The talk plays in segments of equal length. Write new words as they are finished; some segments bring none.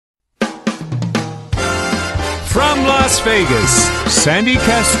Las Vegas, Sandy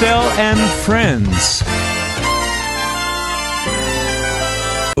Kastel and friends.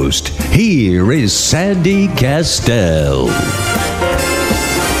 Here is Sandy Kastel.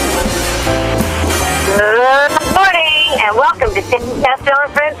 Good morning, and welcome to Sandy Kastel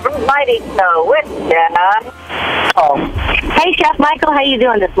and Friends from Mighty Show with Chef. Hey, Chef Michael, how you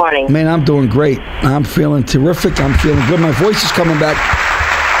doing this morning? Man, I'm doing great. I'm feeling terrific. I'm feeling good. My voice is coming back.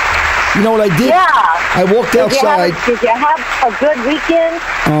 You know what I did? Yeah. I walked outside. Did you have a good weekend?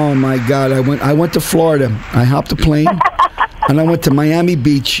 Oh my God! I went to Florida. I hopped a plane, and I went to Miami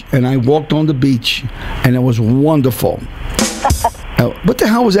Beach, and I walked on the beach, and it was wonderful. What the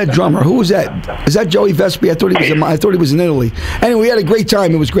hell was that drummer? Who was that? Is that Joey Vespi? I thought he was in Italy. Anyway, we had a great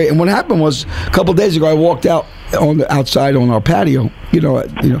time. It was great. And what happened was a couple of days ago, I walked outside on our patio. You know,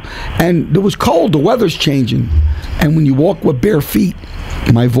 and it was cold. The weather's changing, and when you walk with bare feet,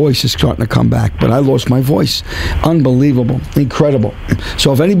 my voice is starting to come back. But I lost my voice. Unbelievable, incredible.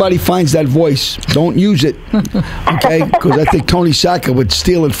 So if anybody finds that voice, don't use it, okay? Because I think Tony Sacca would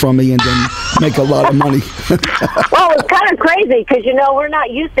steal it from me and then make a lot of money. Well, it's kind of crazy because, we're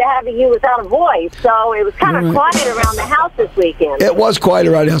not used to having you without a voice, so it was kind of quiet around the house this weekend. It was quiet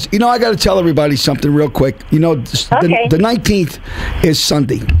around the house. I got to tell everybody something real quick. The 19th is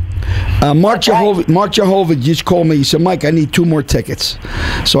Sunday. Mark Jehovah just called me. He said, Mike, I need 2 more tickets.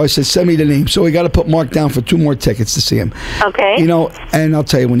 So I said, send me the name. So we got to put Mark down for 2 more tickets to see him. Okay. And I'll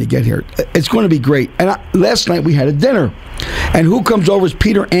tell you when you get here. It's going to be great. And last night we had a dinner. And who comes over is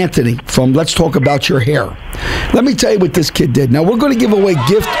Peter Anthony from Let's Talk About Your Hair. Let me tell you what this kid did. Now, we're going to give away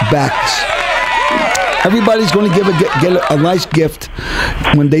gift backs. Everybody's going to get a nice gift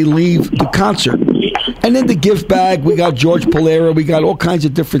when they leave the concert. And in the gift bag, we got George Polera. We got all kinds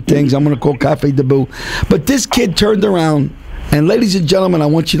of different things. I'm going to call Cafe Debut. But this kid turned around, and ladies and gentlemen, I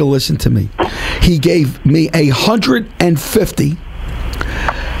want you to listen to me. He gave me 150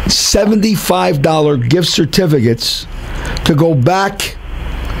 $75 gift certificates to go back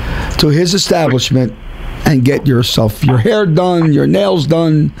to his establishment and get yourself your hair done, your nails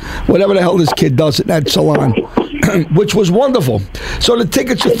done, whatever the hell this kid does at that salon, which was wonderful. So the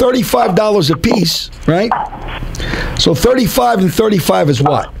tickets are $35 a piece, right? So 35 and 35 is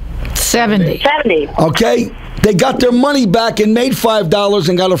what? 70. Okay? They got their money back and made $5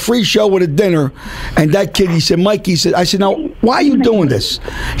 and got a free show with a dinner. And that kid, he said, Mike, I said, now, why are you doing this?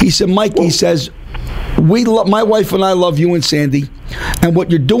 He said, Mike, he says, my wife and I love you and Sandy, and what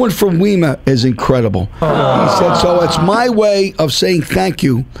you're doing for WEMA is incredible. He said, so it's my way of saying thank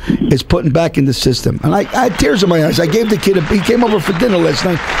you is putting back in the system. And I had tears in my eyes. I gave the kid, he came over for dinner last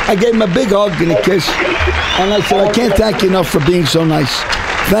night. I gave him a big hug and a kiss. And I said, I can't thank you enough for being so nice.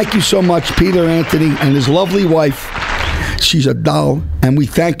 Thank you so much, Peter Anthony and his lovely wife. She's a doll, and we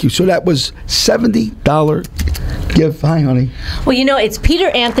thank you. So that was $70 gift. Hi, honey. Well, it's Peter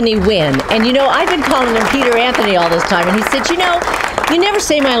Anthony Wynn. And, I've been calling him Peter Anthony all this time. And he said, you never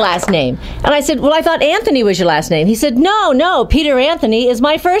say my last name. And I said, well, I thought Anthony was your last name. He said, no, Peter Anthony is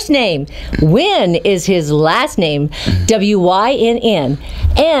my first name. Wynn is his last name, W-Y-N-N.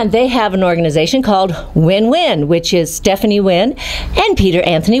 And they have an organization called Win-Win, which is Stephanie Wynn and Peter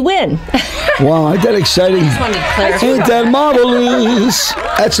Anthony Wynn. Wow, ain't that exciting? Ain't that marvelous?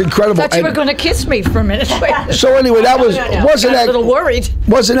 That's incredible. I thought you were going to kiss me for a minute. So anyway, that wasn't that a little worried.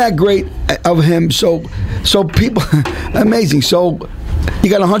 Wasn't that great of him? So people, amazing. So you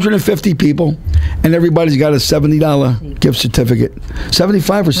got 150 people, and everybody's got a $70 gift certificate.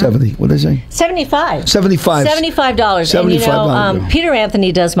 75 or 70? What did I say? 75. $75. $75. And Peter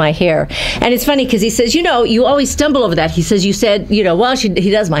Anthony does my hair, and it's funny because he says, you always stumble over that. He says, you said, well,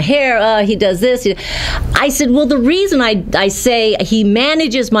 he does my hair. He does this. I said, well, the reason I say he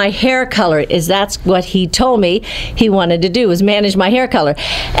manages my hair color is that's what he told me he wanted to do, is manage my hair color,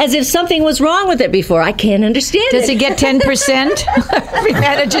 as if something was wrong with it before. I can't understand. Does he get 10%? He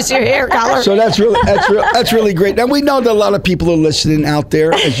manages your hair color. So that's really great. Now we know that a lot of people are listening out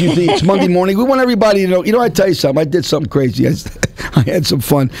there. As usually, it's Monday morning. We want everybody to know. I tell you something. I did something crazy. I had some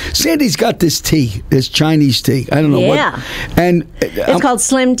fun. Sandy's got this tea, this Chinese tea. I don't know what. And it's called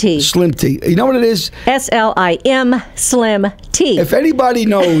Slim Tea. Slim Tea. You know what it is? SLIM, Slim Tea. If anybody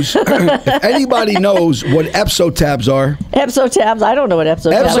knows, what Epsotabs are. Epsotabs. I don't know what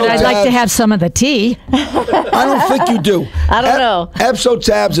Epsotabs are. But I'd like to have some of the tea. I don't think you do. I don't know.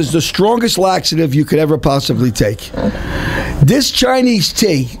 Epsotabs is the strongest laxative you could ever possibly take. This Chinese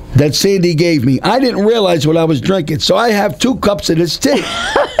tea that Sandy gave me, I didn't realize what I was drinking, so I have 2 cups of this tea.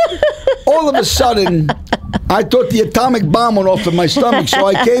 all of a sudden, I thought the atomic bomb went off in my stomach. So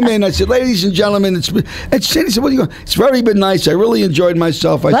I came in. I said, "Ladies and gentlemen, and Sandy said, "What are you going? It's very been nice. I really enjoyed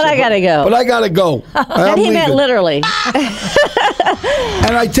myself." But I gotta go. But I gotta go. And he meant literally.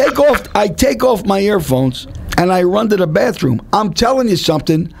 And I take off my earphones and I run to the bathroom. I'm telling you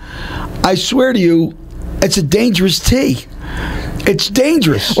something. I swear to you, it's a dangerous tea. It's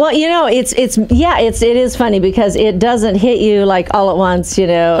dangerous. Well, it is funny because it doesn't hit you like all at once,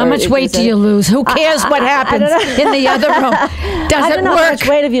 How much weight do you lose? Who cares what happens in the other room? Does I it don't know work? how much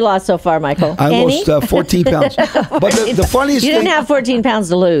weight have you lost so far, Michael? I lost 14 pounds. But the funniest you thing... didn't have 14 pounds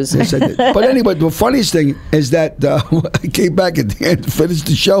to lose. Yes, I did. But anyway, the funniest thing is that I came back at the end to finish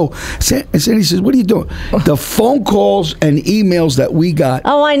the show, and Sandy says, "What are you doing?" The phone calls and emails that we got.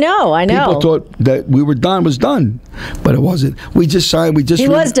 Oh, I know. People thought that we were done, but it wasn't. We just signed. He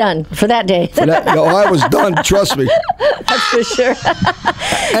was done for that day. No, I was done. Trust me. That's for sure.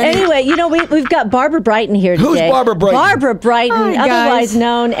 Anyway, we've got Barbara Brighton here today. Who's Barbara Brighton? Barbara Brighton, Hi, otherwise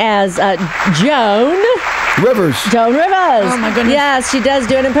known as Joan Rivers. Joan Rivers. Oh, my goodness. Yes, she does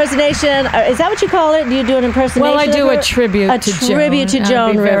do an impersonation. Is that what you call it? Do you do an impersonation? Well, I do of her? a tribute to Joan. A tribute to I'll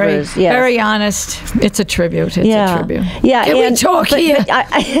Joan be very, Rivers. Yes. Very honest. It's a tribute. It's a tribute. Yeah. Can we talk here?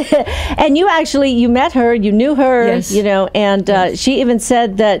 And you met her, you knew her, Yes. and she even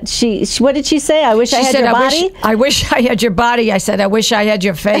said that what did she say? I wish I had your body. I wish I had your body. I said, I wish I had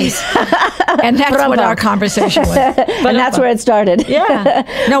your face. And that's what our conversation was. And that's where it started. Yeah.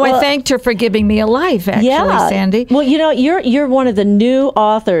 No, I thanked her for giving me a life, actually, Sandy. Well, you're one of the new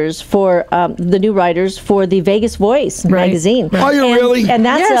authors for the new writers for the Vegas Voice magazine. Right. Are you really? And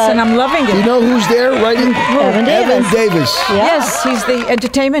that's and I'm loving it. You know who's there writing? Evan Davis. Yeah. Yes, he's the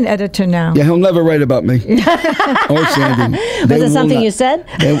entertainment editor now. Yeah, he'll never write about me. Or Sandy. Was it something you said?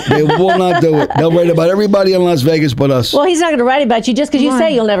 They will not do it. They'll write about everybody in Las Vegas but us. Well, he's not going to write about you just because you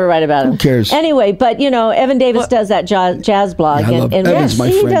say you'll never write about him. Who cares? Anyway, but Evan Davis does that jazz blog, Yeah, I love and Evan's my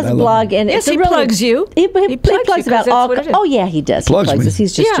he friend. does I a love blog, him. and Yes, it's he really, plugs you. He He plugs plugs you 'cause about that's all. what it is. Oh yeah, he does. Plugs he plugs me. us.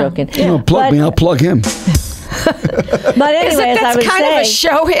 He's just Yeah. joking. You don't plug me, I'll plug him. But anyway, as I That's was kind saying, of a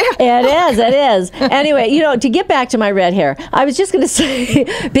show here. It is. Anyway, to get back to my red hair, I was just going to say,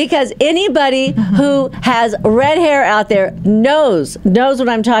 because anybody who has red hair out there knows what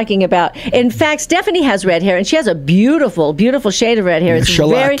I'm talking about. In fact, Stephanie has red hair, and she has a beautiful, beautiful shade of red hair. It's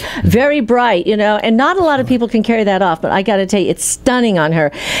Shellac. very, very bright, and not a lot of people can carry that off, but I got to tell you, it's stunning on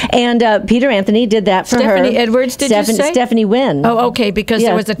her. And Peter Anthony did that for her. Stephanie Edwards, did you say? Stephanie Wynn. Oh, okay, because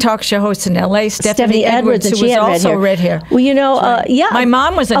there was a talk show host in L.A., Stephanie Edwards, and who she was had also red hair. Well, yeah. My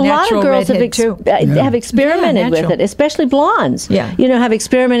mom was a natural lot of girls redhead, too. have experimented Yeah, with natural. it, especially blondes. Yeah. Have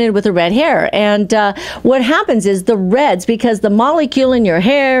experimented with the red hair. And what happens is the reds, because the molecule in your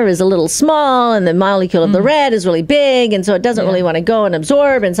hair is a little small and the molecule of the red is really big, and so it doesn't really want to go and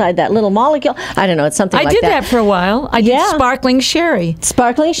absorb inside that little molecule. I don't know. It's something I like did that for a while. I did sparkling sherry.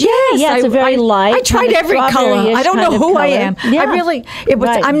 Sparkling sherry? Yes, Yeah, it's a very light. I tried kind of every color. strawberry-ish I don't know kind of who I color. am. Yeah.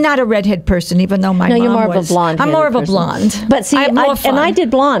 Right. I'm not a redhead person, even though my No, mom you're more was. of a blonde. I'm more of a person. blonde. But see, I'm more fun. and I did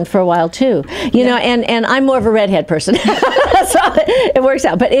blonde for a while too. You know, and I'm more of a redhead person. So it works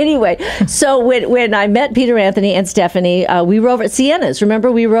out. But anyway, so when I met Peter Anthony and Stephanie, we were over at Sienna's.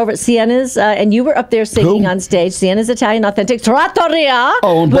 Remember, we were over at Sienna's, and you were up there singing on stage. Sienna's Italian Authentic Trattoria.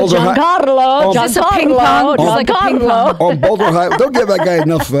 Oh, and with Boulder High. Giancarlo. Is this a ping pong? It's like a ping pong. Oh, Boulder High. Don't give that guy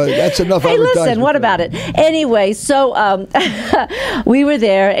enough. That's enough Hey, advertisement. listen, what about it? Anyway, so we were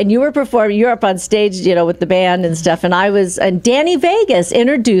there, and you were performing. You're up on stage, with the band and stuff, and Danny Vegas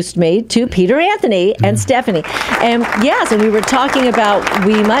introduced me to Peter Anthony and Stephanie. And yes, and we were talking about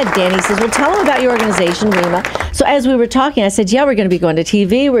WEMA. Danny says, well, tell them about your organization, WEMA. So as we were talking, I said, yeah, we're going to be going to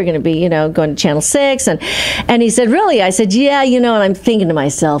TV. We're going to be, going to Channel 6. And he said, really? I said, yeah, and I'm thinking to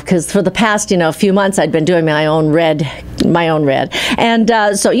myself, because for the past, few months, I'd been doing my own red. And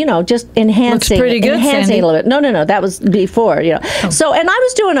so, just enhancing. Looks pretty good, enhancing Sandy. a little bit. No, that was before, So, and I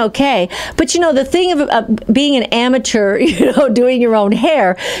was doing okay. But, the thing of being an amateur, doing your own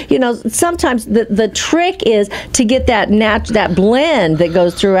hair, sometimes the trick is to get that blend that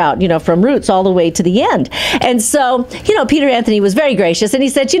goes throughout, from roots all the way to the end. And so, Peter Anthony was very gracious, and he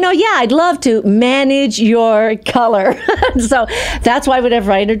said, yeah, I'd love to manage your color. So that's why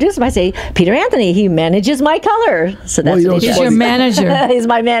whenever I introduce him, I say, Peter Anthony, he manages my color. So that's what he He's does. your manager. He's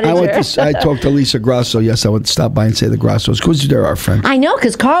my manager. I talked to Lisa Grasso. Yes, I went to stop by and say the Grassos, because they're our friends. I know,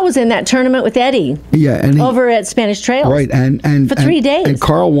 because Carl was in that tournament with Eddie. Yeah, and over at Spanish Trails. Right, and for 3 days. And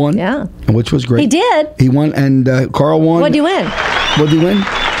Carl won. Yeah. Which was great. He did. He won, and Carl won. What'd you win? What'd he win?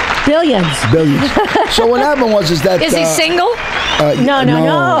 Billions. So what happened was that Is he single?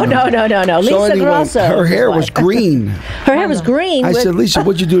 No. So Lisa anyway, Grosso. her hair was green. Her hair was green. I said, Lisa,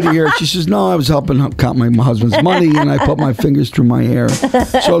 what'd you do to your hair? She says, no, I was helping count my husband's money, and I put my fingers through my hair.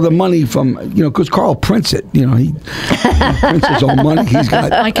 So the money from, because Carl prints it. He prints his own money. He's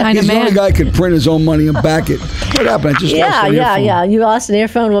My kind of the man. only guy who can print his own money and back it. What happened? I just lost an earphone. Yeah. You lost an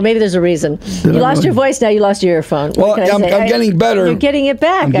earphone. Well, maybe there's a reason. You I lost really? your voice. Now you lost your earphone. Well, What can I I'm say? getting better. You're getting it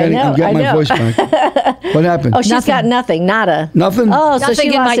back. I'm getting my voice back. What happened? Oh, she's got nothing. Nada. Nothing? Oh, so Nothing she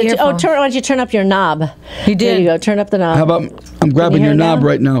in lost my it. earphone. Why don't you turn up your knob? He did. There you go. Turn up the knob. How about I'm grabbing Can you your hear it knob now?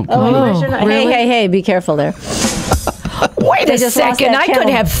 right now. Oh, really? Hey, be careful there. Wait They a just lost second. that I could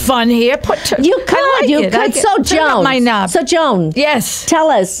channel. have fun here. You could. So, Turn up Joan. my knob. So, Joan. Yes. Tell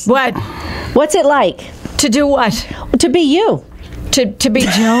us. What? What's it like To do what? to be you? To be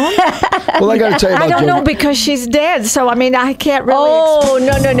Joan? Well, I got to tell you I about don't Joan. know because she's dead. So I mean, I can't really. Oh,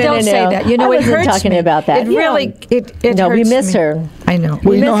 no. Don't say that. You know, I it wasn't hurts talking me. about that. It really. It No, we hurts miss me. her. I know.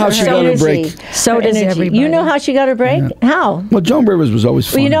 Well, you know how miss she her got her energy. break. So Her does energy. everybody. You know how she got her break? How? Well, Joan Rivers was always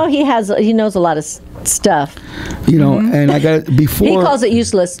funny. He knows a lot of stuff. And I got it before. He calls it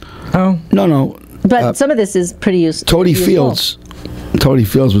useless, Oh. No. but some of this is pretty useful. Toady Fields. Toady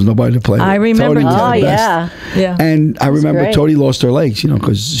Fields was nobody to play with. I remember Toady was Oh the best. yeah. And I remember great. Toady lost her legs,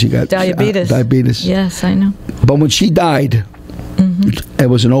 because she got Diabetes. Yes, I know. But when she died, it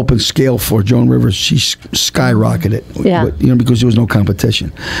was an open scale for Joan Rivers. She skyrocketed. Yeah. Because there was no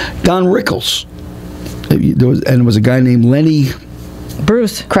competition. Don Rickles. There was a guy named Lenny.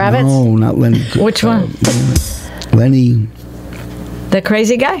 Bruce. Kravitz. No, not Lenny. Which one? Lenny. The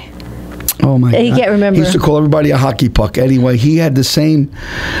crazy guy? Oh my God. He can't remember. He used to call everybody a hockey puck. Anyway, he had the same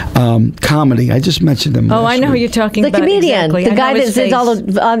comedy. I just mentioned him. Oh, last I know who week. you're talking The about. comedian, Exactly. the I guy know that his says face.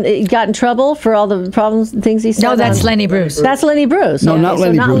 all the got in trouble for all the problems, things he said. No, that's on- Lenny Bruce. That's Lenny Bruce. No, not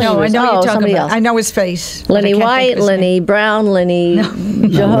Lenny Bruce. No, I know Oh, you're talking somebody about. else. I know his face. but I Lenny can't think White, of his Lenny name. Brown, Lenny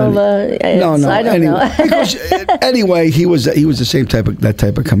Jehovah. No. I don't Anyway, know. because, anyway, he was the same type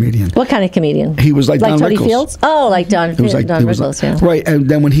of comedian. What kind of comedian? He was like Don Tony Rickles. Fields. Oh, like Don. He was like Don he was Rickles. like, Yeah. right. And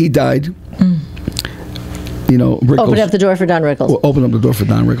then when he died, Rickles Open up the door for Don Rickles. opened up the door for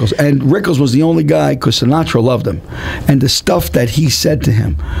Don Rickles, and Rickles was the only guy because Sinatra loved him, and the stuff that he said to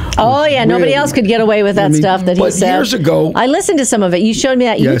him. Oh yeah, nobody really- else could get away with that I mean, stuff that he but said. years ago- I listened to some of it. You showed me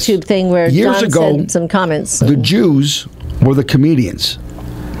that Yes. YouTube thing where Years John ago, said some comments. The Jews were the comedians,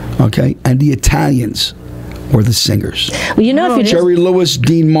 okay, and the Italians were the singers. Well, if you just Jerry Lewis,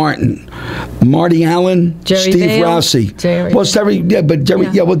 Dean Martin, Marty Allen, Jerry Steve Dale, Rousey. Jerry- Well, Terry, but Jerry,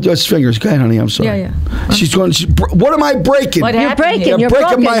 Yeah. well, just fingers. Go ahead, honey. I'm sorry. Yeah. She's going. What am I breaking? What You're happened breaking. here? You're breaking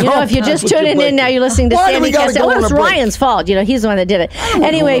broken. my If you're heart. just That's what tuning you're in breaking. now, you're listening to Why do Sandy we gotta Castell. go Well, on it was a break? Ryan's fault. He's the one that did it.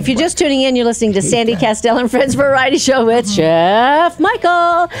 Anyway, if you're just tuning in, you're listening to Sandy Castell and Friends Variety Show with Chef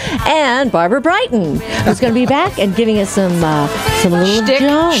Michael and Barbara Brighton, who's going to be back and giving us some little Shtick.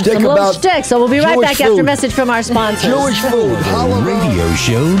 John, Shtick some little about shtick. So we'll be right Jewish back after a food. message from our sponsors. Jewish food. A radio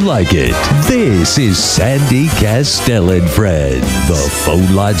show like it. This is Sandy Castell and Friends. The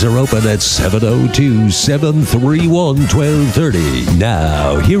phone lines are open at 702-731-1230.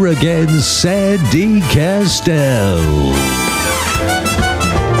 Now, here again, Sandy Castell.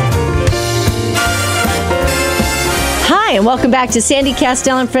 Hi, and welcome back to Sandy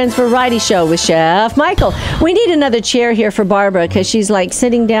Castell and Friends Variety Show with Chef Michael. We need another chair here for Barbara because she's like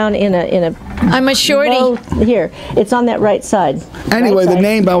sitting down in a. I'm a shorty. low- here, it's on that right side. Anyway, Right the side.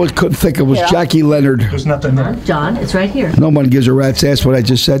 name I couldn't think of was Here, I'll- Jackie Leonard. There's nothing there. John, it's right here. No one gives a rat's ass what I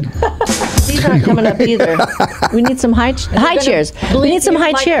just said. These aren't coming up either. We need some high chairs. We need some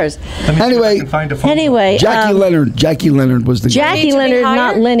high chairs. Anyway, Anyway, Jackie Leonard. Jackie Leonard was the guy. Need Jackie to be Leonard, higher?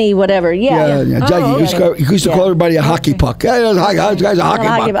 not Lenny, whatever. Yeah. Yeah. Jackie. He used to call everybody a hockey puck. Hey, this guy's a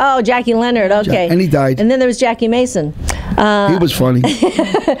hockey puck. Oh, Jackie Leonard. Okay. and he died. And then there was Jackie Mason. He was funny.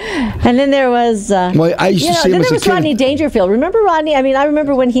 And then there was. Well, I used to see him then as there a was kid. Rodney Dangerfield. Remember Rodney? I mean, I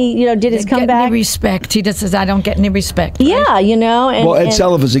remember when he, did his Get comeback. any respect. He just says, I don't get any respect. Yeah, and, Well, Ed and,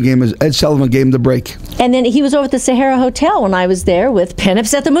 Sullivan gave him the break. and then he was over at the Sahara Hotel when I was there with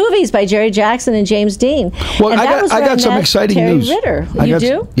Pinups at the Movies by Jerry Jackson and James Dean. Well, and I that was where got some met exciting Terry news. Ritter. I You got-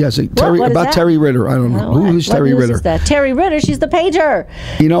 do? Yes, What Terry is about that? Terry Ritter. I don't know. Oh, Who's what Terry news Ritter? is that? Terry Ritter. She's the pager.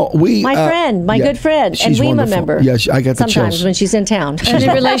 We My friend, my good friend, and she's WEMA wonderful. member. Yes, I got the sometimes chills. when she's in town. Any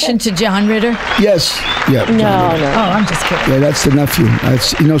relation to John Ritter? Yes, yeah. No, no. Oh, I'm just kidding. Yeah, that's the nephew.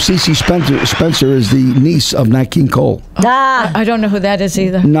 That's Cece Spencer is the niece of Nat King Cole. Ah, I don't know who that is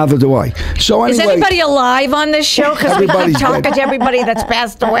either. Neither do I. So Is anyway, anybody alive on this show? Because we keep Everybody's talking dead. to everybody that's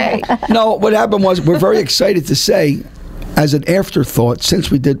passed away. no. What happened was we're very excited to say as an afterthought, since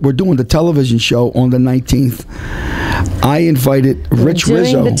we're doing the television show on the 19th, I invited Rich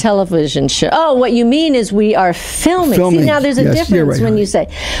Rizzo. Doing the television show. Oh, what you mean is we are filming. See, now there's a difference when you say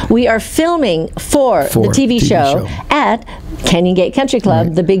we are filming for the TV show at Canyon Gate Country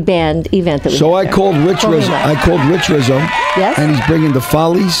Club, the big band event that we So I called Rich Rizzo. Yes. And he's bringing the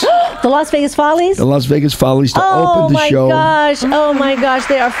Follies. The Las Vegas Follies? The Las Vegas Follies to open the show. Oh my gosh,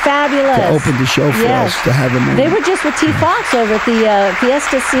 they are fabulous. To open the show for us, to have them in. They were just with T. Fox over at the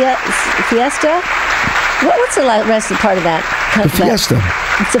Fiesta. What's the rest of part of that? The Fiesta.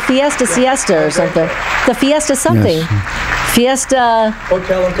 It's a Fiesta Siesta or something. The Fiesta something. Yes. Fiesta.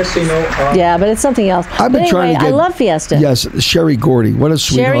 Hotel and casino. Yeah, but it's something else. I've been trying to get. I love Fiesta. Yes, Sherry Gordy. What a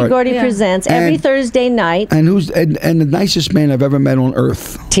sweetheart. Sherry Gordy presents every Thursday night. And the nicest man I've ever met on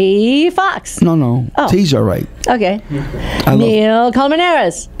earth. T. Fox. No. Oh. T's all right. Okay. Neil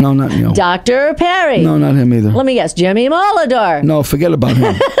Colmenares. No, not Neil. Dr. Perry. No, not him either. Let me guess. Jimmy Molador. No, forget about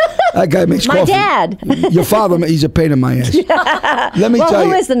him. That guy makes My coffee. dad. Your father, he's a pain in my ass. Let me tell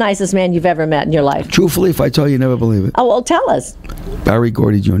you. Who is the nicest man you've ever met in your life? Truthfully, if I tell you, you never believe it. Oh, well, tell us. Barry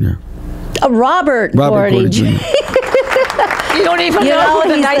Gordy Jr. Robert Gordy Jr. You don't even know who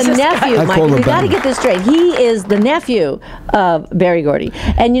the he's nicest the nephew, I Mike. call him You got to Barry. get this straight. He is the nephew of Barry Gordy.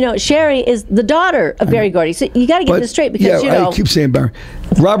 And, Sherry is the daughter of Barry Gordy. So you got to get this straight because, I keep saying Barry.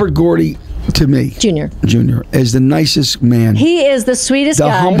 Robert Gordy, to me, Junior is the nicest man. He is the sweetest the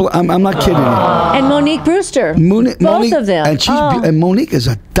guy. humble. I'm not kidding you. And Monique Brewster. Both of them. And Monique is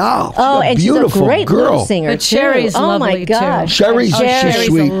a doll. She's a beautiful she's a great girl. lip singer. But Sherry's oh lovely, my gosh. too. Sherry's just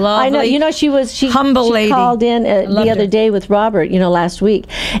sweet. A lovely, I know. She humble she lady. called in the other day with Robert, last week,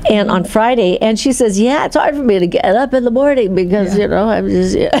 and on Friday, and she says, "Yeah, it's hard for me to get up in the morning because I'm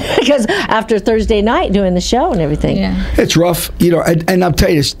just because after Thursday night doing the show and everything." Yeah. It's rough, and I'll tell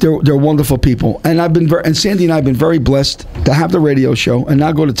you this: they're wonderful people, and Sandy and I have been very blessed to have the radio show and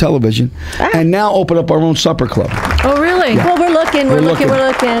now go to television, and now open up our own supper club. Oh, really? Well, we're looking. We're We looking.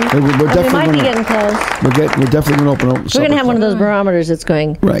 might be getting close. We're definitely going to open up. We're going to have one of those barometers that's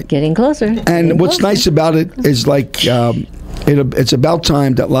going getting closer. And getting what's closer. nice about it is it's about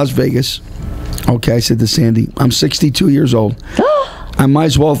time that Las Vegas. Okay, I said to Sandy, I'm 62 years old. I might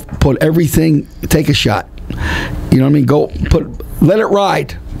as well take a shot. You know what I mean? Let it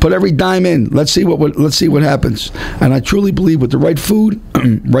ride. Put every dime in. Let's see what happens. And I truly believe with the right food,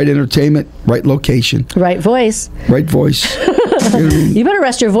 right entertainment, right location, Right voice. right voice. You know what I mean? You better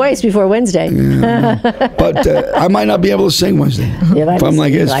rest your voice before Wednesday. But I might not be able to sing Wednesday. If I'm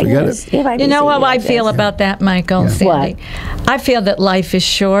like this, forget it. You know how I feel about that, Michael, Sandy? I feel that life is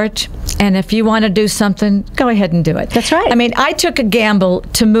short, and if you want to do something, go ahead and do it. That's right. I mean, I took a gamble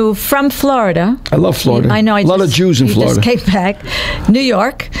to move from Florida. I love Florida. I know. A lot of Jews in Florida. Just came back. New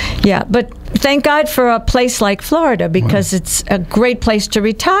York. Yeah, but thank God for a place like Florida because it's a great place to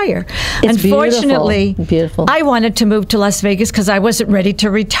retire. It's Unfortunately, beautiful. I wanted to move to Las Vegas because I wasn't ready to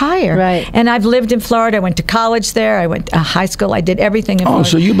retire. Right. And I've lived in Florida. I went to college there. I went to high school. I did everything in Florida. Oh,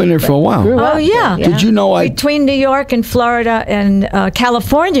 so you've been there for a while. Oh, yeah. Did you know Between New York and Florida and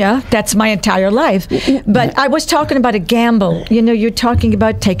California, that's my entire life. But I was talking about a gamble. You're talking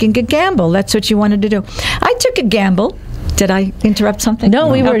about taking a gamble. That's what you wanted to do. I took a gamble. Did I interrupt something? No,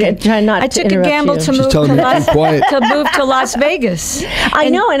 we were trying not to I took a interrupt gamble you. to move telling me to be quiet. to move to Las Vegas. I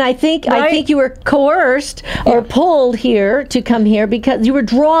know, and I think you were coerced or pulled here to come here because you were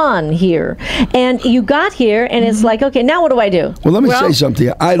drawn here, and you got here, and it's like, okay, now what do I do? Well, let me say something to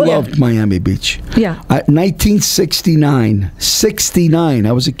you. I loved Miami Beach. Yeah. 1969.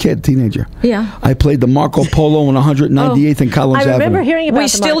 I was a teenager. Yeah. I played the Marco Polo on 198th and Collins Avenue. I remember hearing about We the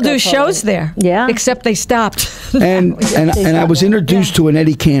still Marco do Polo. shows there. Yeah. Except they stopped. And I was introduced to an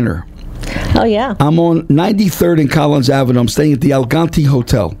Eddie Cantor. Oh, yeah. I'm on 93rd and Collins Avenue. I'm staying at the Algonte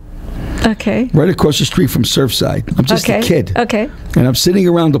Hotel, Okay. right across the street from Surfside. I'm just a kid. Okay. And I'm sitting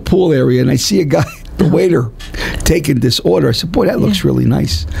around the pool area, and I see a guy, the waiter, taking this order. I said, boy, that looks really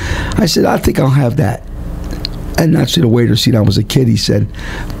nice. I said, I think I'll have that. And actually, the waiter, see, I was a kid. He said,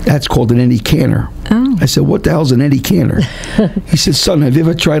 that's called an Eddie Cantor. Oh. I said, what the hell's an Eddie Cantor? He said, son, have you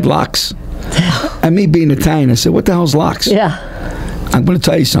ever tried lox? And me being Italian, I said, what the hell's lox? Yeah. I'm going to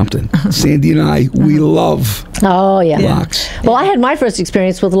tell you something. Sandy and I, we love Oh, yeah. lox. Well, I had my first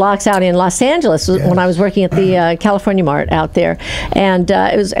experience with locks out in Los Angeles when I was working at the California Mart out there, and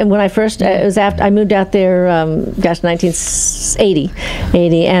it was when I first it was after I moved out there, 1980,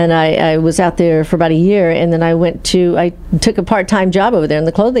 and I was out there for about a year, and then I took a part-time job over there in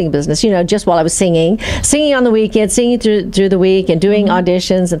the clothing business. Just while I was singing on the weekend, singing through the week, and doing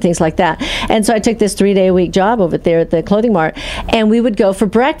auditions and things like that. And so I took this 3-day-a-week job over there at the clothing mart, and we would go for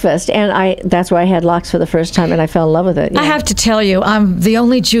breakfast, and that's where I had lox for the first time. apartment. I fell in love with it. I have to tell you, I'm the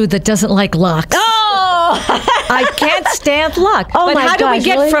only Jew that doesn't like locks. I can't stand luck. Oh, but my how do we gosh,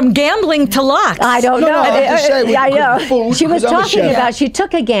 get really? from gambling to locks? I don't know. I have to say, we I know. cook food She was because I'm a talking chef. about she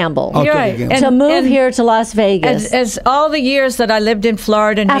took a gamble Okay, You're right. again. to move and here to Las Vegas. As all the years that I lived in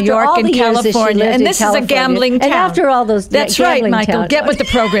Florida, New After York, all and the years that she California, lived and in this is a California, gambling and town. after all those That's right, gambling Michael. towns. Get with the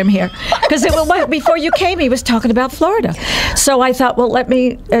program here, because before you came, he was talking about Florida. So I thought, well, let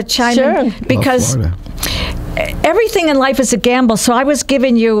me chime Sure. in because. Florida. Everything in life is a gamble, so I was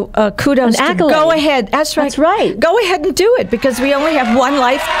giving you kudos An to accolade. go ahead. That's right. That's right. Go ahead and do it because we only have one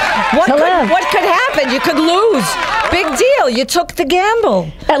life. What To live. could happen? You could lose. Big deal. You took the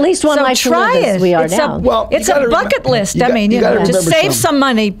gamble. At least one so life to try live it. as we are it's now. Well, it's you a gotta bucket list. you I got- mean, you you know, gotta to remember save something. some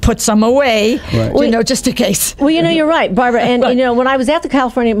money, put some away. Right. You know, just in case. Well, you know, you're right, Barbara. And, you know, when I was at the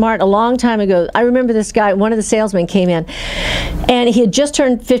California Mart a long time ago, I remember this guy, one of the salesmen came in, and he had just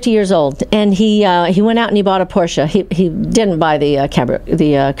turned 50 years old. And he went out and he bought a Porsche. He didn't buy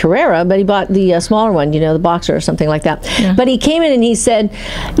the Carrera, but he bought the smaller one, you know, the Boxer or something like that. Yeah. But he came in and he said,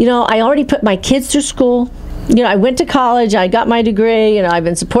 you know, I already put my kids through school. You know, I went to college, I got my degree, you know, I've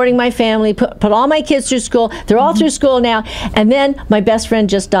been supporting my family, put all my kids through school. They're all through school now. And then my best friend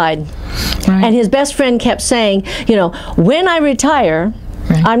just died. Right. And his best friend kept saying, you know, when I retire,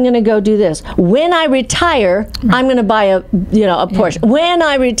 Right. I'm going to go do this. When I retire, I'm going to buy a Porsche. When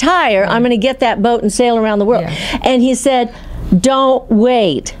I retire, I'm going to get that boat and sail around the world. Yeah. And he said, don't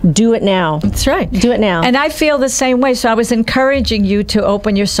wait. Do it now. That's right. Do it now. And I feel the same way. So I was encouraging you to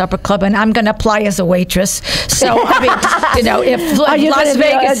open your supper club, and I'm going to apply as a waitress. So I mean, you know, if Are you Las going to be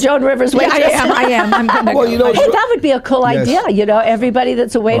Vegas, a Joan Rivers Yeah, waitress? I am. I'm going to. Well, you know, Hey, that would be a cool Yes. idea. You know, everybody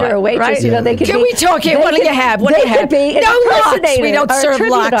that's a waiter or waitress, Right. you know, they could Can be. we talk here? they What do could- you have? What do they you could have? be an No locks. impersonator We don't or a serve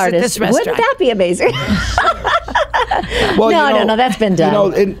tribute locks at artist. this Wouldn't restaurant. that be amazing? Well, No, that's been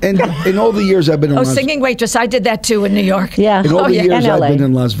done. You know, in all the years I've been in Oh, Las singing waitress. I did that too in New York. Yeah. In all the yeah. years And I've LA. been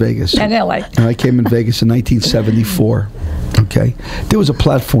in Las Vegas. And LA. And I came in Vegas in 1974. Okay, there was a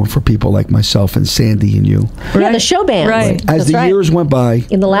platform for people like myself and Sandy and you. Yeah, the show bands. Right. As That's the right. years went by,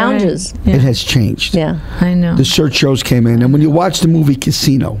 In the lounges. Yeah. it has changed. Yeah. I know. The search shows came in, and when you watch the movie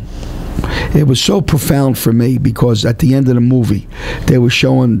Casino, it was so profound for me because at the end of the movie, they were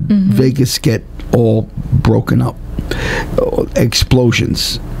showing Vegas get all broken up,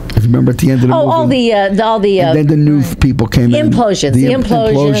 explosions. If you remember at the end of the movie, all the and then the new people came in, implosions, the the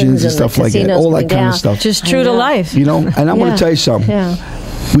implosions and and stuff the like that, casinos all that coming kind down. of stuff. Just true to life. You know, and I'm going to tell you something. Yeah.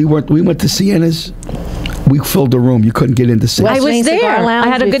 We went to Sienna's. We filled the room. You couldn't get into see I us. was Wing there. Cigar Lounge, I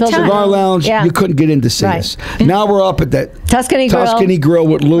had a we good filled the time. Cigar Lounge, Yeah. you couldn't get in to see Right. us. Now we're up at that Tuscany Grill. Grill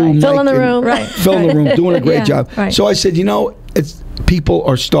with Lou, Mike, Filling the and- room. Right. filling the room, doing a great Yeah, job. right. So I said, you know, it's people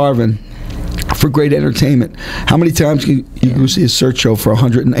are starving for great entertainment. How many times can you go see a search show for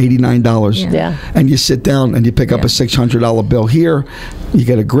 $189? Yeah. And you sit down and you pick up a $600 bill. Here, you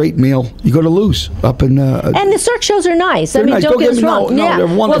get a great meal. You go to Lou's up in. And the search shows are nice. I They're mean, nice. don't get us me wrong. no, yeah. they're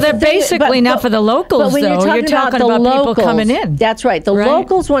wonderful. Well, they're basically not for the locals, but when though. You're talking about the people locals, coming in. That's right. The Right.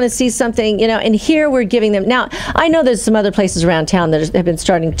 locals want to see something, you know, and here we're giving them. Now, I know there's some other places around town that have been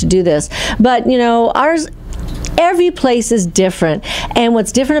starting to do this, but, you know, ours. Every place is different, and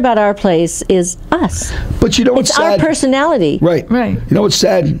what's different about our place is us. But you know what's It's our sad? personality. Right. Right. You know what's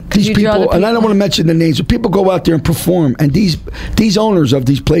sad? These You draw the people, and I don't people. want to mention the names, but people go out there and perform, and these owners of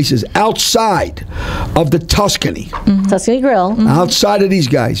these places outside of the Tuscany, Tuscany Grill, outside of these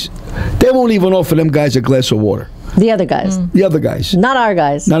guys, they won't even offer them guys a glass of water. the other guys, The other guys. not our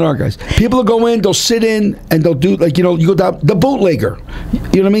guys. Not our guys. People will go in, they'll sit in, and they'll do, like, you know, you go down, the bootlegger. You know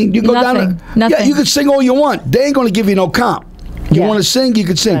what I mean? You go Nothing. down. Nothing. Yeah, you can sing all you want. They ain't going to give you no comp. You Yeah. want to sing, you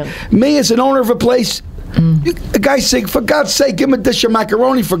can sing. Right. Me, as an owner of a place, a guy sing, for God's sake, give him a dish of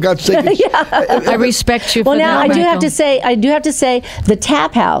macaroni, for God's sake. I respect you Well, for now that, I do have Michael. to say, the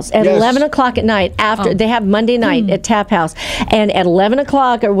Tap House at Yes. 11 o'clock at night. After they have Monday night at Tap House, and at 11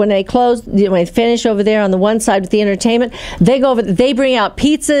 o'clock or when they close, when they finish over there on the one side with the entertainment, they go over. They bring out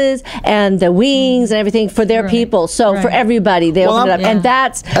pizzas and the wings and everything for their people. So for Right. everybody, they Well, open it up, I'm- and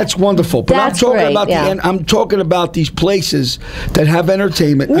that's wonderful. But That's I'm talking great, about yeah. I'm talking about these places that have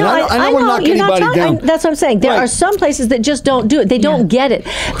entertainment. And I don't want to knock you're not anybody talking- down. That's what I'm saying. There Right. are some places that just don't do it. They don't get it.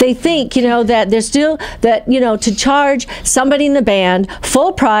 They think, you know, that there's still that, you know, to charge somebody in the band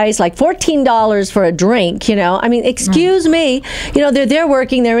full price, like $14 for a drink. You know, I mean, excuse me. You know, they're there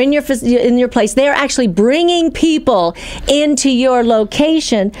working. They're in your place. They are actually bringing people into your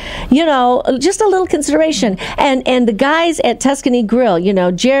location. You know, just a little consideration. And the guys at Tuscany Grill, you know,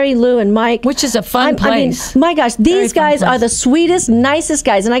 Jerry, Lou, and Mike, Which is a fun I mean, place. my gosh, Very these fun guys are place. the sweetest, nicest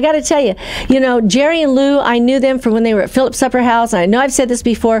guys. And I got to tell you, you know, Jerry and and Lou, I knew them from when they were at Philip's Supper House. I know I've said this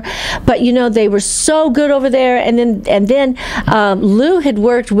before, but you know they were so good over there. And then Lou had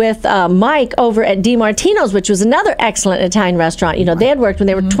worked with Mike over at DiMartino's, which was another excellent Italian restaurant. You know, they had worked when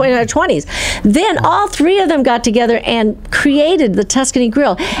they were in their 20s. Then all three of them got together and created the Tuscany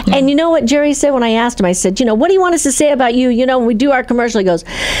Grill. And you know what Jerry said when I asked him? I said, you know, what do you want us to say about you? You know, when we do our commercial, he goes,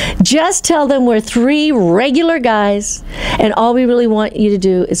 just tell them we're three regular guys, and all we really want you to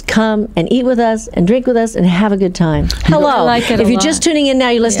do is come and eat with us and drink with us and have a good time. Hello. I like it if a you're lot. just tuning in now,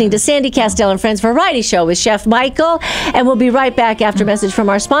 you're listening to Sandy Kastel and Friends Variety Show with Chef Michael, and we'll be right back after a message from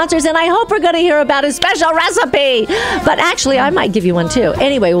our sponsors, and I hope we're going to hear about a special recipe. But actually, I might give you one too.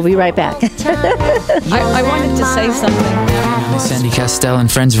 Anyway, we'll be right back. I wanted to say something. Sandy Kastel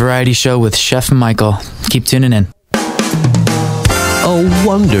and Friends Variety Show with Chef Michael. Keep tuning in. A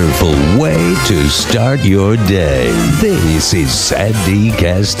wonderful way to start your day. This is Sandy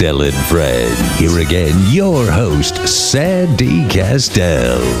Kastel and Friends. Here again, your host, Sandy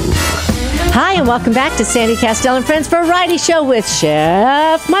Kastel. Hi, and welcome back to Sandy Kastel and Friends Variety Show with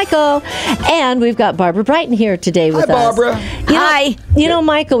Chef Michael. And we've got Barbara Brighton here today with us. Hi, Barbara. Hi. You know,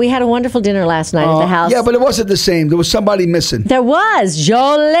 Michael, we had a wonderful dinner last night at the house. Yeah, but it wasn't the same. There was somebody missing. There was.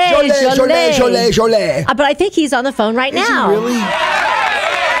 Jolet. Jolet. But I think he's on the phone right Is now. he really? Is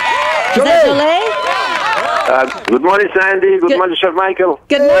that Jolet? Good morning, Sandy. Good morning, Chef Michael.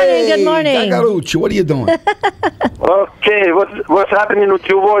 Good morning. Good morning. Gagarucci, what are you doing? Okay, what's happening with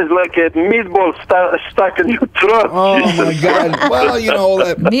your voice? Like a meatball stuck in your throat. Oh, my God. Well, you know,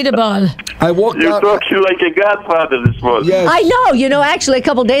 Meatball. I walked You're out. talking like a godfather this morning. Yes. I know. You know, actually, a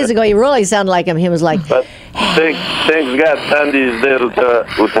couple days ago, you really sounded like him. He was like, But thanks God, Sandy is there with her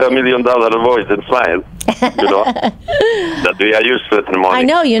 $1 million voice and smile. You know that we are used to it in the morning. I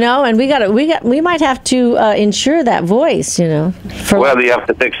know, you know, and we might have to insure that voice, you know. Well, you have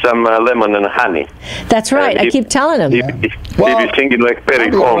to take some lemon and honey. That's right. I keep telling him. He'll be singing like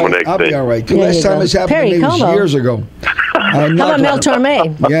Perry Como next I'll day. be all right. The There last you time go. this happened Perry to me was Como. years ago. How about Mel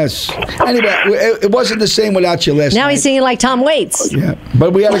Torme? Yes. Anyway, it wasn't the same without you last night. Now he's singing like Tom Waits. Yeah,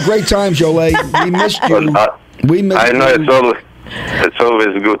 but we had a great time, Jolie. We missed you. We missed I know you. it's always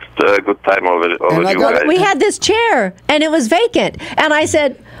a good time over you guys. We had this chair, and it was vacant. And I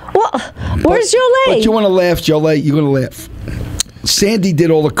said, well, where's Jolie? But you want to laugh, Jolie. You're going to laugh. Sandy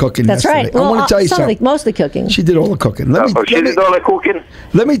did all the cooking. That's yesterday. right. Well, I want to tell you something. Mostly cooking. She did all the cooking. She did all the cooking?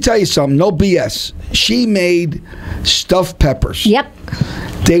 Let me tell you something. No BS. She made stuffed peppers. Yep.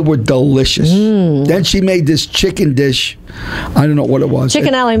 They were delicious. Then she made this chicken dish. I don't know what it was.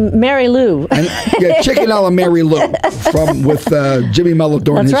 Chicken a la Mary Lou. Chicken a la Mary Lou with Jimmy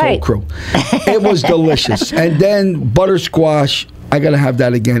Melodor and his whole crew. It was delicious. And then butter squash. I got to have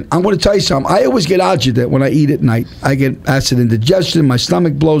that again. I'm going to tell you something. I always get agita when I eat at night. I get acid indigestion. My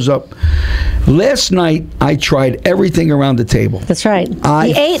stomach blows up. Last night, I tried everything around the table. That's right.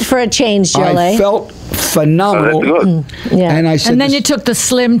 He ate for a change, Jolie. I felt phenomenal. Oh, that's good. Yeah. And I said, And then you took the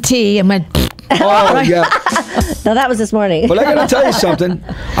slim tea and went. oh, yeah. No, that was this morning. But I got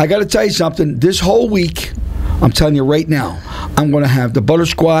to tell you something. This whole week, I'm telling you right now, I'm going to have the butter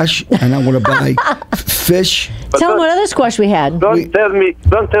squash and I'm going to buy fish. Tell him what other squash we had. Don't tell me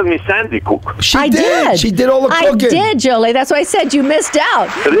Sandy cook. She did. She did all the cooking. I did, Jolie. That's why I said you missed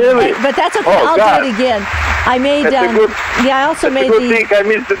out. Really? But that's okay. Oh, I'll God. do it again. I made. I also That's made a good thing I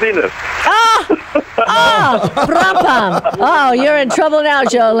missed the dinner. Brapam. Oh, you're in trouble now,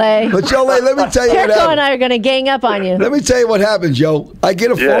 Jolie. But Jolie, let me tell you what Kirko and happened. I are going to gang up on you. Let me tell you what happened, Joe. I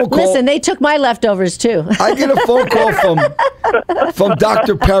get a phone call. Listen, they took my leftovers too. I get a phone call from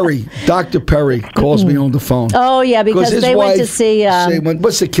Dr. Perry. Dr. Perry calls me on the phone. Oh yeah, because his they went to wife see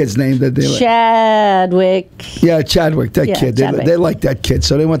what's the kid's name that they like? Chadwick. Yeah, Chadwick. That Yeah, kid. Chadwick. They like that kid,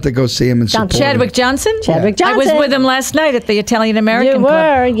 so they went to go see him and support him. Chadwick Johnson? Chadwick I Johnson. was with him last night at the Italian American You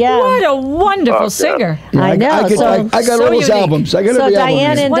Club. were, yeah. What a wonderful singer. Yeah, I know. I got so all his unique. albums. I got So every album.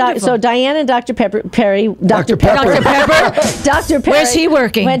 Diane here. and Wonderful. Diane and Dr. Perry. Dr. Pepper. Dr. Perry. Where's he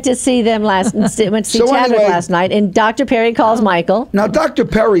working? Went to see them went to see So Chadwick anyway- last night, and Dr. Perry calls Michael. Now, Dr.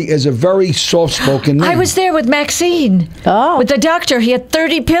 Perry is a very soft-spoken man. I was there with Maxine. Oh. With the doctor. He had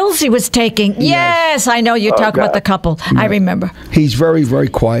 30 pills he was taking. Yes, I know you talk about the couple. I remember. He's very, very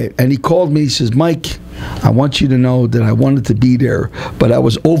quiet. And he called me. He says, Mike, I want you to know that I wanted to be there, but I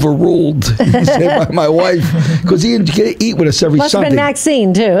was overruled he said, by my wife because he didn't eat with us every Must have Sunday. been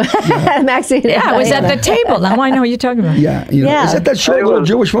Maxine too. Maxine. Yeah, I was at Diana. the table. Now I know what you're talking about. Yeah, you know, Yeah. is that short little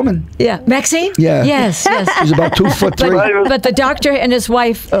Jewish woman? Yeah. Maxine? Yeah. Yes, yes. She's about 2'3". But the doctor and his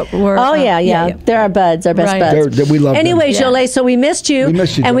wife were. Oh yeah. They're our buds, our best Right. buds. We love them. Anyway, Yeah. Jolie, so we missed you. We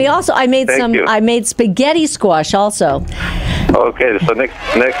missed you, and we Jolie. also I made Thank you. I made spaghetti squash also. Okay, so next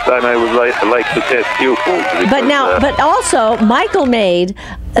time I would like to test you food. But also, Michael made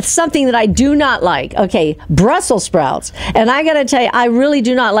something that I do not like. Okay, Brussels sprouts. And I got to tell you, I really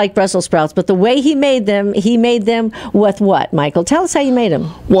do not like Brussels sprouts. But the way he made them with what, Michael? Tell us how you made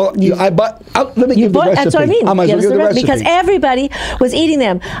them. Well, let me give the recipe. That's what I mean. I might as well give the recipe. Because everybody was eating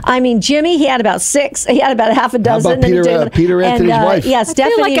them. I mean, Jimmy, he had about 6. He had about half a dozen. How about Peter Anthony's wife? Yeah,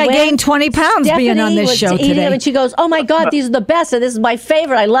 Stephanie. I feel like I gained 20 pounds being on this show today. Them and she goes, "Oh my God, these are the best, and this is my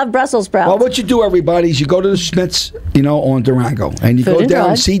favorite. I love Brussels sprouts." Well, what you do, everybody, is you go to the Smiths, on Durango, and you go down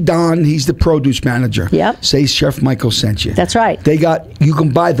and see Don. He's the produce manager. Yep. Say Chef Michael sent you. That's right. You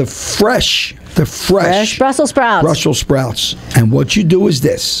can buy the fresh Brussels sprouts. Brussels sprouts. And what you do is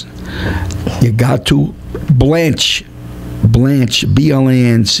this. You got to blanch, BLANCH.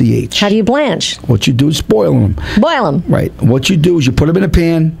 How do you blanch? What you do is boil them. Boil them. Right. What you do is you put them in a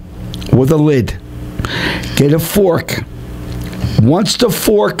pan with a lid. Get a fork. Once the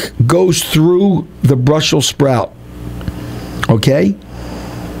fork goes through the Brussels sprout, okay,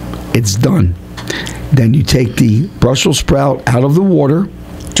 it's done. Then you take the Brussels sprout out of the water.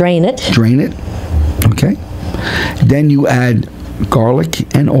 Drain it. Okay. Then you add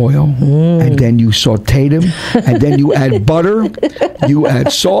garlic and oil, and then you saute them, and then you add butter, you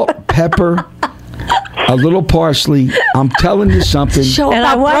add salt, pepper, a little parsley. I'm telling you something. And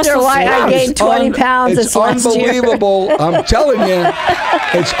I wonder why I gained 20 pounds this last year. It's unbelievable. I'm telling you,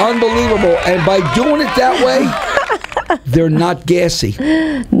 it's unbelievable. And by doing it that way, they're not gassy.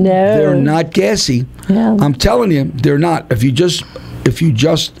 No, they're not gassy. Yeah. I'm telling you, they're not. If you just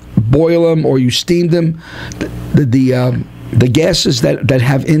boil them or you steam them, the gases that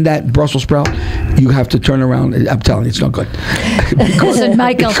have in that Brussels sprout, you have to turn around. I'm telling you, it's not good. Listen,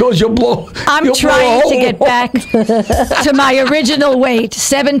 Michael. Because you'll blow. I'm trying to get back to my original weight,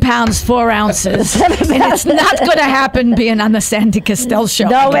 7 pounds 4 ounces, and it's not going to happen being on the Sandy Kastel show.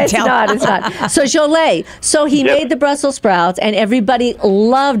 No, it's not. It's not. So Jolie, he made the Brussels sprouts, and everybody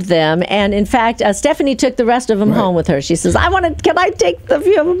loved them. And in fact, Stephanie took the rest of them home with her. She says, "Can I take a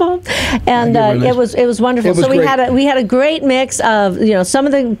few of them home?" And it was wonderful. So we had a great mix of some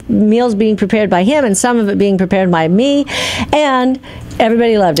of the meals being prepared by him and some of it being prepared by me, and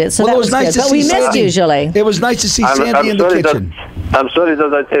everybody loved it. So that was nice good. But we missed you, Jolie. It was nice to see Sandy in the kitchen. I'm sorry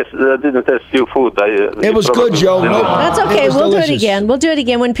that I didn't test your food. It was good, Joe. No, that's okay. We'll do it again. We'll do it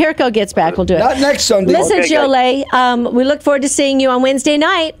again when Pirko gets back. We'll do it. Not next Sunday. Listen, Jolie, we look forward to seeing you on Wednesday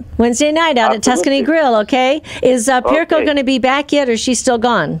night. Out at Tuscany Grill. Okay, is Pirko going to be back yet, or is she still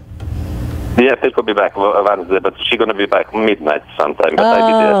gone? Yeah, Phil will be back Wednesday, but she's going to be back midnight sometime.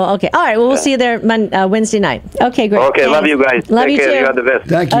 But okay. All right. Well, we'll see you there Wednesday night. Okay, great. Okay, love you guys. Love Take you care. too. You are the best.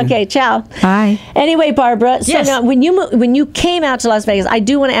 Thank you. Okay, ciao. Bye. Anyway, Barbara, so yes. now when you came out to Las Vegas, I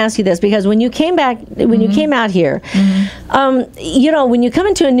do want to ask you this, because when you came out here, when you come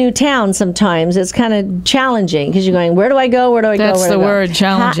into a new town, sometimes it's kind of challenging because you're going, where do I go? Where do I go? That's the word,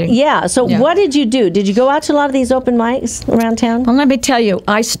 challenging. So what did you do? Did you go out to a lot of these open mics around town? Well, let me tell you,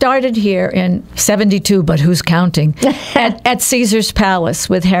 I started here in 72, but who's counting, at Caesar's Palace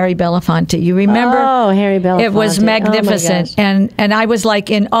with Harry Belafonte. You remember? Oh, Harry Belafonte. It was magnificent. Oh, and I was like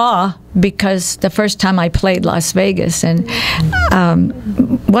in awe, because the first time I played Las Vegas, and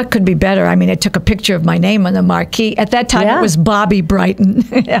what could be better? I mean, it took a picture of my name on the marquee. At that time, it was Bobby Brighton.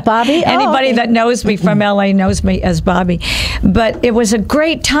 Bobby? Anybody that knows me from LA knows me as Bobby. But it was a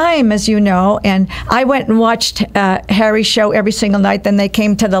great time, as you know, and I went and watched Harry's show every single night. Then they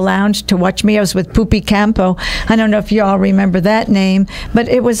came to the lounge to watch me. I was with Pupi Campo. I don't know if you all remember that name, but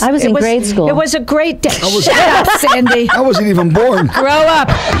it was... I was in grade school. It was a great day. Shut up, Sandy. I wasn't even born. Grow up.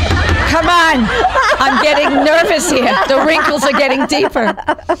 Come on. I'm getting nervous here. The wrinkles are getting deeper.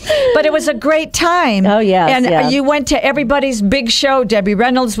 But it was a great time. Oh, yes. And you went to everybody's big show. Debbie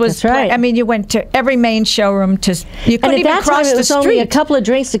Reynolds was... That's right. I mean, you went to every main showroom. You couldn't even cross the street. It was only a couple of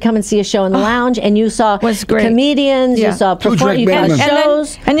drinks to come and see a show in the lounge, and you saw comedians, you saw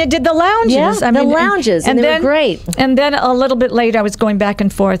shows. And you did the lounges. Yeah, the lounges, and they were great. And then a little bit later, I was going back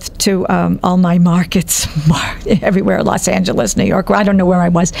and forth to all my markets, everywhere, Los Angeles, New York, I don't know where I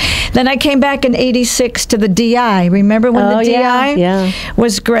was. Then I came back in '86 to the DI. Remember when the DI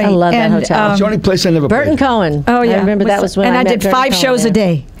was great? I love that hotel. It's the only place I never played. Burton Cohen. Oh, yeah. I remember that was when and I met did 5 shows a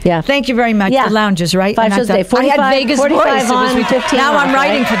day. Yeah. Thank you very much. Yeah. The lounges, right? 5 shows a day. 45, I had Vegas 45 voice. on, 15 now off, I'm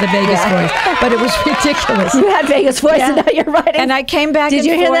writing for the Vegas voice, but it was ridiculous. You had Vegas voice, and now you're writing. And I came back. Did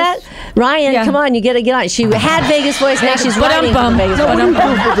you hear that? Ryan, Yeah. come on, you got to get on. She had Vegas voice, now she's writing for Vegas No, voice. what do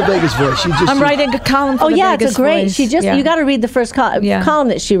you do with the Vegas voice? She just, I'm writing a column for Oh the yeah, Vegas it's a great. Voice. She just Yeah. you got to read the first column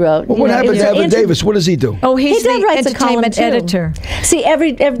that she wrote. Well, what You know, happened it to was an Evan Davis? What does he do? Oh, he's He did the write the column entertainment too. editor. See,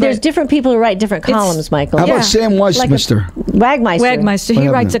 there's different people who write different columns, Michael. How Yeah. about Sam Westminster? Wagmeister. Wagmeister. He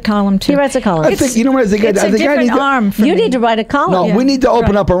What writes a happened? column too. He writes a column. I think, you know what I think? It's I a think I different need to, arm for You me. need to write a column. No, we need to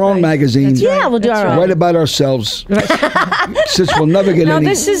open up our own magazine. Yeah, we'll do our own. Write about ourselves. Since we'll never get No, any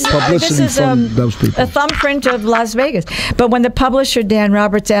this is publicity from those people. a thumbprint of Las Vegas. But when the publisher Dan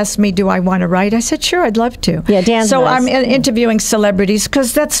Roberts asked me, "Do I want to write?" I said, "Sure, I'd love to." Yeah, Dan's So nice. I'm interviewing celebrities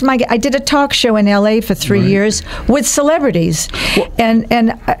because that's my. I did a talk show in L.A. for 3 years with celebrities,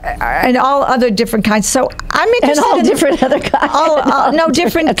 and all other different kinds. So I'm interested And all in different other kinds.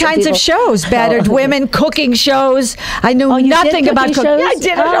 different kinds of people. shows, battered women, cooking shows. I knew you did nothing about cooking cooking. shows? Yeah, I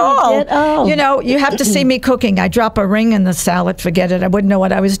did it Oh, you all. did? Oh. You know, you have to see me cooking. I drop a ring in the salad, forget it. I wouldn't know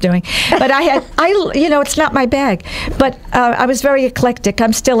what I was doing. But it's not my bag. But I was very eclectic.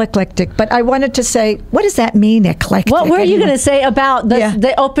 I'm still eclectic. But I wanted to say, what does that mean, eclectic? What were you anyway? going to say about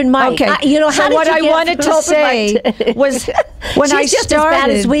the open mic? Okay. How so did what you I get wanted from to open say mic to- was when She's I just started. as bad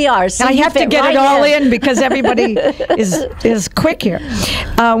as we are. So I you have to fit get right it all in because everybody is quick here.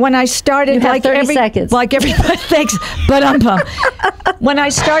 When I started, You have like 30 seconds. like everybody thinks, but when I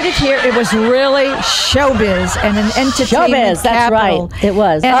started here, it was really showbiz and an entertainment Showbiz, that's capital. right. It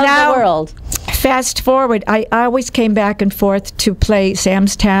was. And Of the now, world. Fast forward, I always came back and forth to play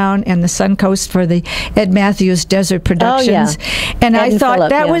Sam's Town and the Suncoast for the Ed Matthews Desert Productions. And Ed I and thought Phillip,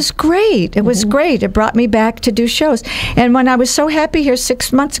 that yeah. was great. It was great. It brought me back to do shows. And when I was so happy here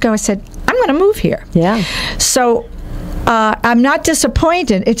 6 months ago, I said, I'm going to move here. Yeah. So I'm not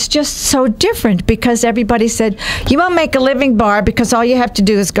disappointed. It's just so different because everybody said, you won't make a living, Barb, because all you have to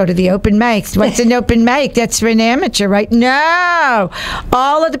do is go to the open mics. What's an open mic? That's for an amateur, right? No.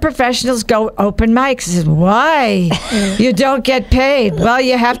 All of the professionals go open mics. I said, why? You don't get paid. Well,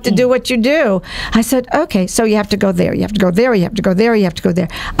 you have to do what you do. I said, okay, so you have to go there. You have to go there. You have to go there. You have to go there.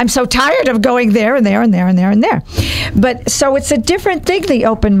 I'm so tired of going there and there and there and there and there. But so it's a different thing, the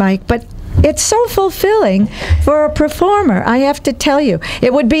open mic, but it's so fulfilling for a performer, I have to tell you.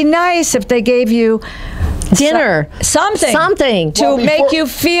 It would be nice if they gave you Dinner. something to make you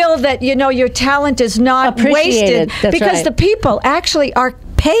feel that your talent is not Appreciated. wasted That's because right. the people actually are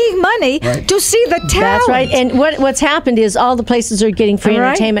paying money to see the talent. That's right. And what's happened is all the places are getting free All right.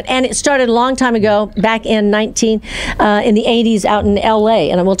 entertainment, and it started a long time ago, back in in the 80s, out in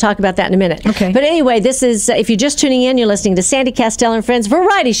L.A. And we'll talk about that in a minute. Okay. But anyway, this is if you're just tuning in, you're listening to Sandy Kastel and Friends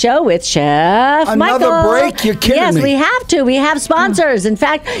Variety Show with Chef Another Michael. break? You're kidding yes, me. we have to. We have sponsors. In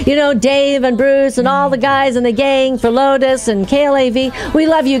fact, Dave and Bruce and all the guys in the gang for Lotus and KLAV. We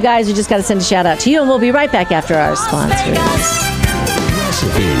love you guys. We just got to send a shout out to you, and we'll be right back after our sponsors.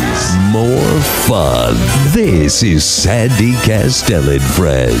 Recipes, more fun. This is Sandy Kastel and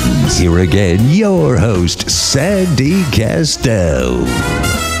Friends. Here again, your host, Sandy Kastel.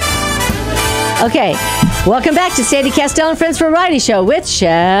 Okay, welcome back to Sandy Kastel and Friends Variety Show with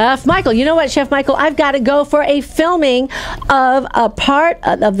Chef Michael. You know what, Chef Michael? I've got to go for a filming of a part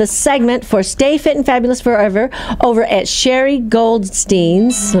of the segment for Stay Fit and Fabulous Forever over at Sherry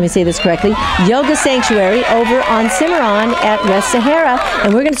Goldstein's, let me say this correctly, Yoga Sanctuary over on Cimarron at West Sahara.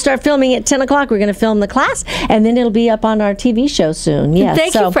 And we're going to start filming at 10 o'clock. We're going to film the class, and then it'll be up on our TV show soon. Yes.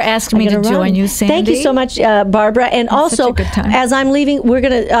 Thank you for asking me to join you, Sandy. Thank you so much, Barbara. And Such also, a good time. as I'm leaving, we're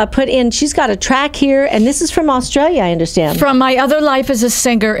going to put in, she's got a track here, and this is from Australia, I understand. From my other life as a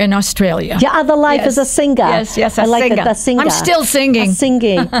singer in Australia. Your other life Yes. as a singer. Yes, I a like singer. the singer. I'm still singing.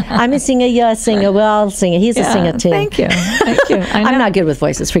 Singing. I'm a singer, you're a singer, we're all singing. He's a singer too. Thank you. Thank you. I I'm know. not good with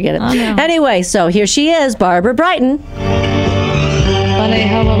voices, forget it. I know. Anyway, so here she is, Barbara Brighton. Funny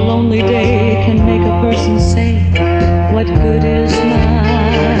how a lonely day can make a person say, what good is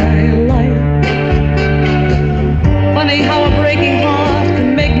my life? Funny how a breaking heart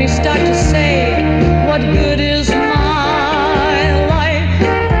can make me start to say, what good is my life?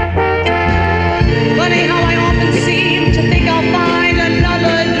 Funny how I often seem to think I'll find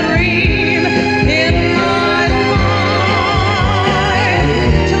another dream in my mind,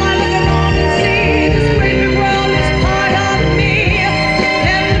 till I look around and see this great big world is part of me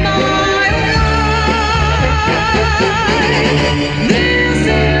and my life.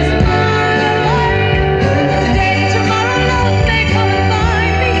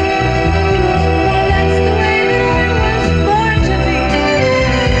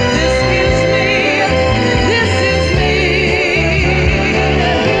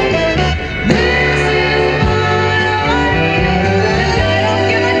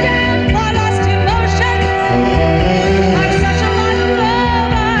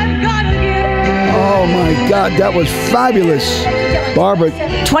 God, that was fabulous. Barbara,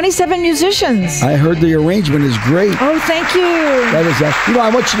 27 musicians. I heard the arrangement is great. Oh, thank you. That is, I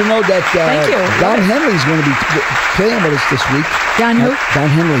want you to know that Thank you. Don Henley's going to be playing with us this week. Don who? Don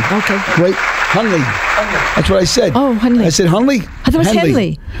Henley. Okay. Great. Hunley. That's what I said. Oh, Hunley. I said Hunley? I thought it was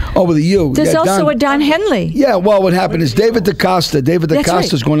Henley. Oh, with a U. There's Yeah, also a Don Henley. Yeah, well, what happened is David DaCosta. That's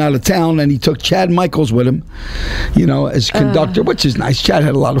DaCosta's right. going out of town, and he took Chad Michaels with him, as conductor, which is nice. Chad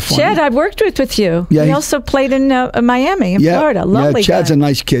had a lot of fun. Chad, I've worked with you. Yeah, he he's- also played in Miami, in Florida. Lovely Chad's guy. a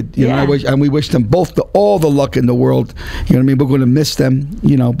nice kid. Yeah. And we wish them both all the luck in the world. You know what I mean? We're going to miss them.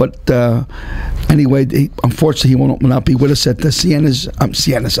 But anyway, unfortunately, he will not be with us at the Sienna's.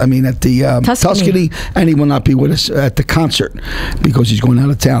 I mean, at the Tuscany, and he will not be with us at the concert because he's going out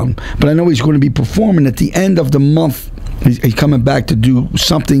of town. But I know he's going to be performing at the end of the month. He's coming back to do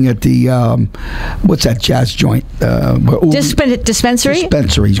something at the what's that jazz joint? Dispensary.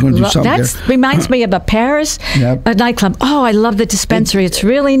 He's going to do something That there. reminds me of a Paris Yep. nightclub. Oh, I love the dispensary. It's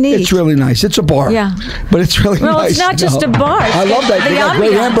really neat. It's really nice. It's a bar. Yeah. But it's really Well, nice. it's not just a bar. I love that. They The got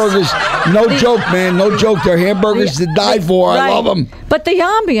great ambiance. hamburgers. No joke, man. No joke. They're hamburgers to die for. I Right. love them. But the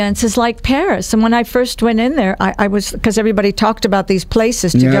ambience is like Paris. And when I first went in there, I was, because everybody talked about these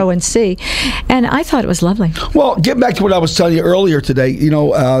places to Yeah. go and see. And I thought it was lovely. Well, get back to what I was telling you earlier today.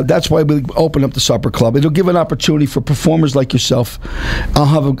 That's why we open up the Supper Club. It'll give an opportunity for performers like yourself. I'll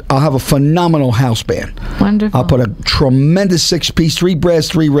have a phenomenal house band. Wonderful. I'll put a tremendous 6-piece, 3 brass,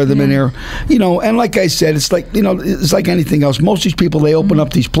 3 rhythm in there. And like I said, it's like anything else. Most of these people, they open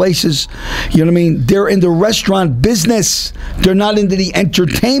up these places. You know what I mean? They're in the restaurant business. They're not into the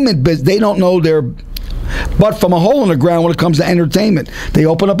entertainment business. They don't know their butt from a hole in the ground when it comes to entertainment. They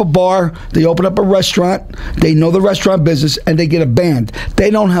open up a bar, they open up a restaurant, they know the restaurant business, and they get a band. They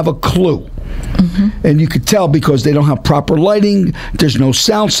don't have a clue. And you could tell because they don't have proper lighting, there's no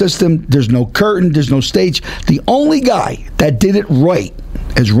sound system, there's no curtain, there's no stage. The only guy that did it right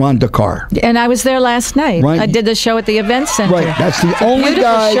is Ron Dakar. And I was there last night. Right. I did the show at the Event Center. Right, that's the It's a only beautiful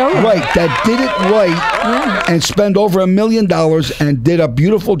guy showroom. that did it right and spent over $1 million and did a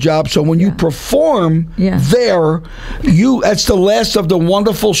beautiful job. So when you perform there, that's the last of the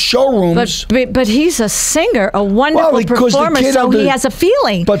wonderful showrooms. But he's a singer, a wonderful because the performer, kid so he has a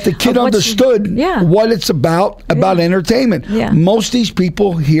feeling. But the kid of what's- understood what it's about entertainment. Yeah. Most of these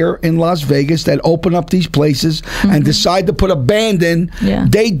people here in Las Vegas that open up these places and decide to put a band in,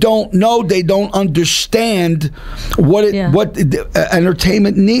 they don't know, they don't understand what the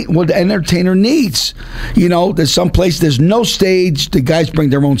entertainment what the entertainer needs. There's some place there's no stage. The guys bring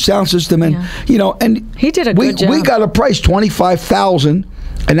their own sound system, and and he did a good job. We got a price $25,000.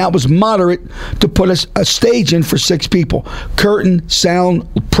 And that was moderate to put a stage in for 6 people. Curtain, sound,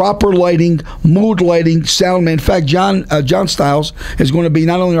 proper lighting, mood lighting, sound man. In fact, John Stiles is going to be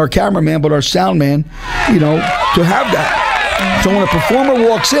not only our cameraman but our sound man. To have that. So when a performer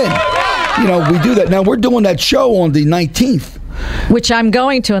walks in, we do that. Now we're doing that show on the 19th. Which I'm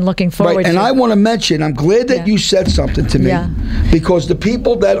going to and looking forward to. And I want to mention, I'm glad that you said something to me. Because the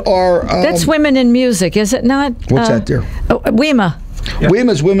people that are... That's Women in Music, is it not? What's that there? WEMA.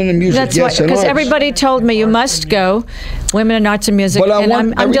 WEMA's Women in Music. That's yes, right, because and arts. everybody told me you must go, Women in Arts and Music, But and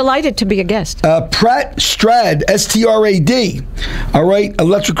I'm delighted to be a guest. Pratt Strad, STRAD, all right,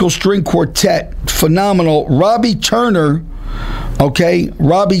 electrical string quartet, phenomenal. Robbie Turner. Okay,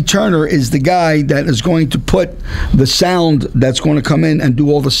 Robbie Turner is the guy that is going to put the sound that's going to come in and do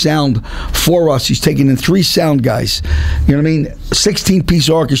all the sound for us. He's taking in 3 sound guys. You know what I mean? 16-piece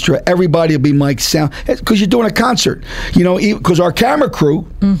orchestra. Everybody will be mic'd sound. Because you're doing a concert. Because our camera crew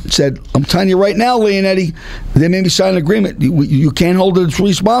said, I'm telling you right now, Leonetti, they made me sign an agreement. You can't hold it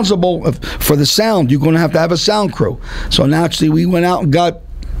responsible for the sound. You're going to have a sound crew. So naturally, we went out and got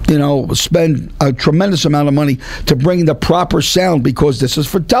spend a tremendous amount of money to bring the proper sound because this is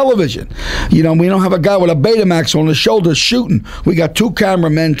for television. We don't have a guy with a Betamax on his shoulder shooting. We got 2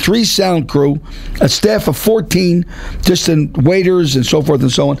 cameramen, 3 sound crew, a staff of 14, just in waiters and so forth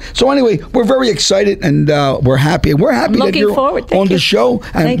and so on. So anyway, we're very excited and we're happy. We're happy that you're on the show,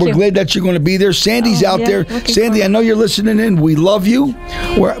 and we're glad that you're going to be there. Sandy's out there. Sandy, I know you're listening in. We love you.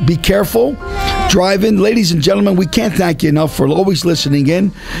 Be careful. Driving. Ladies and gentlemen, we can't thank you enough for always listening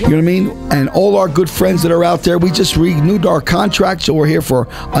in. You know what I mean? And all our good friends that are out there, we just renewed our contract, so we're here for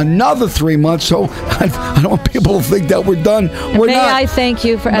another 3 months. So I don't want people to think that we're done. We're May not. I thank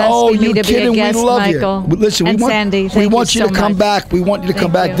you for asking me to be a guest, we love Michael. You. Listen, and we want, Sandy, we want you so to come much. back. We want you to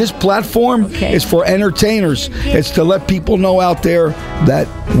come Thank back. you. This platform is for entertainers. It's to let people know out there that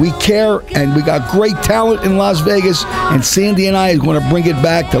we care and we got great talent in Las Vegas. And Sandy and I are going to bring it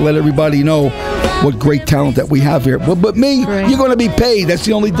back to let everybody know what great talent that we have here. But me, you're going to be paid. That's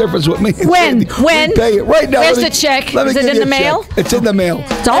the only difference with me. When? We pay it right now. Where's the check? Is it in the mail? It's in the mail.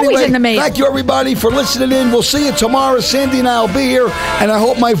 It's always in the mail. Thank you, everybody, for listening in. We'll see you tomorrow. Sandy and I will be here, and I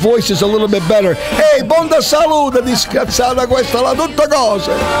hope my voice is a little bit better. Hey, buona salute di scazzata questa la tutta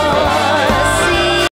cosa.